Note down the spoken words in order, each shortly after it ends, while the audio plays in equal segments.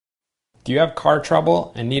Do you have car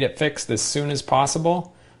trouble and need it fixed as soon as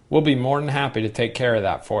possible? We'll be more than happy to take care of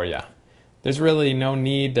that for you. There's really no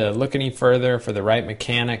need to look any further for the right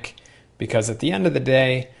mechanic, because at the end of the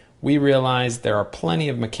day, we realize there are plenty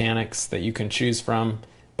of mechanics that you can choose from,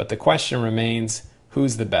 but the question remains,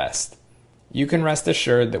 who's the best? You can rest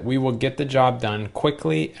assured that we will get the job done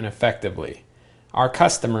quickly and effectively. Our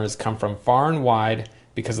customers come from far and wide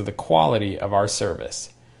because of the quality of our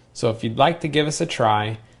service. So if you'd like to give us a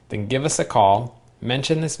try, then give us a call,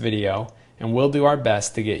 mention this video, and we'll do our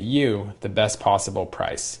best to get you the best possible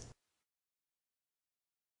price.